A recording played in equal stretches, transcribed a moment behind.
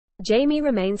Jaime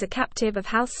remains a captive of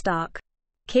House Stark.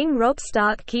 King Robb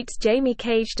Stark keeps Jaime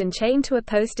caged and chained to a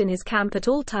post in his camp at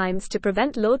all times to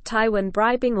prevent Lord Tywin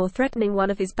bribing or threatening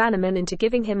one of his bannermen into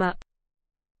giving him up.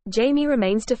 Jaime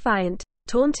remains defiant,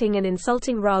 taunting and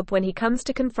insulting Robb when he comes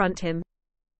to confront him.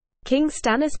 King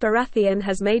Stannis Baratheon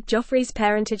has made Joffrey's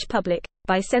parentage public,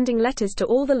 by sending letters to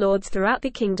all the lords throughout the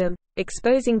kingdom,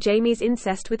 exposing Jaime's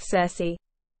incest with Cersei.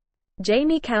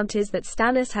 Jaime counters that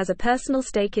Stannis has a personal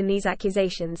stake in these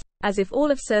accusations, as if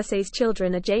all of Cersei's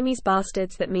children are Jaime's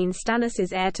bastards that means Stannis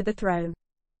is heir to the throne.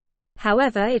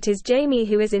 However, it is Jaime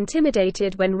who is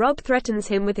intimidated when Robb threatens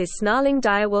him with his snarling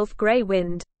direwolf Grey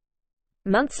Wind.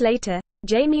 Months later,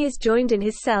 Jaime is joined in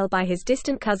his cell by his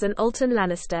distant cousin Olton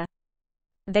Lannister.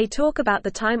 They talk about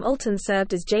the time Olton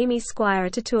served as Jaime's squire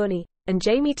at a tourney, and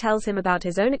Jaime tells him about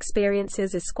his own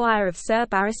experiences as squire of Sir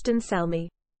Barristan Selmy.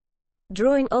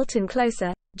 Drawing Olton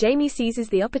closer, Jaime seizes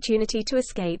the opportunity to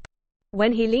escape.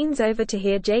 When he leans over to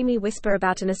hear Jaime whisper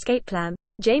about an escape plan,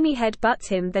 Jaime head-butts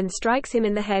him then strikes him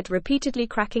in the head, repeatedly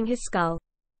cracking his skull.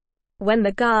 When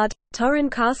the guard, Torrhen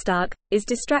Karstark, is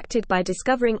distracted by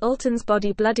discovering Olton's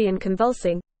body bloody and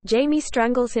convulsing, Jaime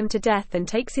strangles him to death and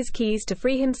takes his keys to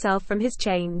free himself from his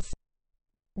chains.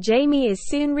 Jaime is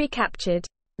soon recaptured.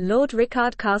 Lord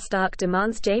Rickard Karstark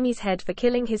demands Jaime's head for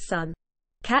killing his son.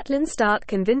 Catelyn Stark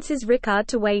convinces Rickard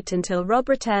to wait until Robb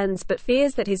returns but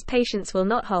fears that his patience will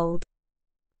not hold.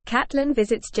 Catelyn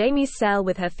visits Jaime's cell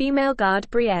with her female guard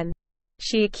Brienne.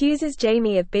 She accuses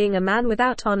Jaime of being a man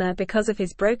without honor because of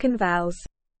his broken vows.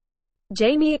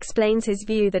 Jaime explains his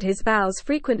view that his vows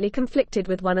frequently conflicted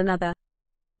with one another.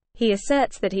 He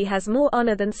asserts that he has more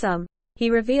honor than some. He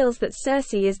reveals that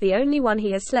Cersei is the only one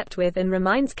he has slept with and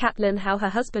reminds Catelyn how her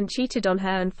husband cheated on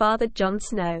her and fathered Jon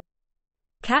Snow.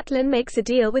 Catelyn makes a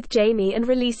deal with Jaime and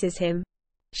releases him.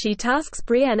 She tasks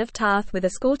Brienne of Tarth with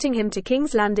escorting him to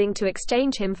King's Landing to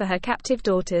exchange him for her captive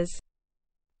daughters.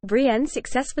 Brienne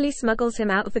successfully smuggles him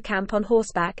out of the camp on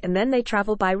horseback and then they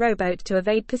travel by rowboat to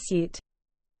evade pursuit.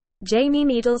 Jaime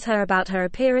needles her about her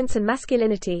appearance and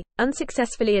masculinity,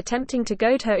 unsuccessfully attempting to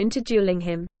goad her into dueling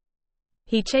him.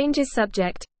 He changes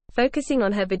subject, focusing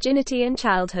on her virginity and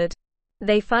childhood.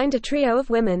 They find a trio of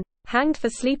women, hanged for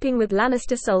sleeping with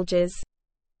Lannister soldiers.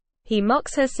 He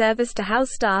mocks her service to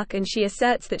House Stark and she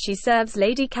asserts that she serves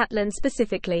Lady Catelyn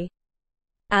specifically.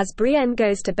 As Brienne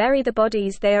goes to bury the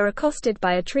bodies, they are accosted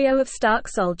by a trio of Stark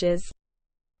soldiers.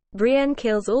 Brienne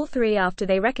kills all three after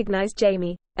they recognize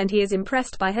Jaime, and he is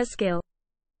impressed by her skill.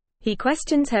 He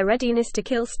questions her readiness to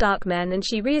kill Stark men and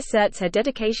she reasserts her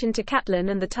dedication to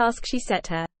Catelyn and the task she set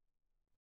her.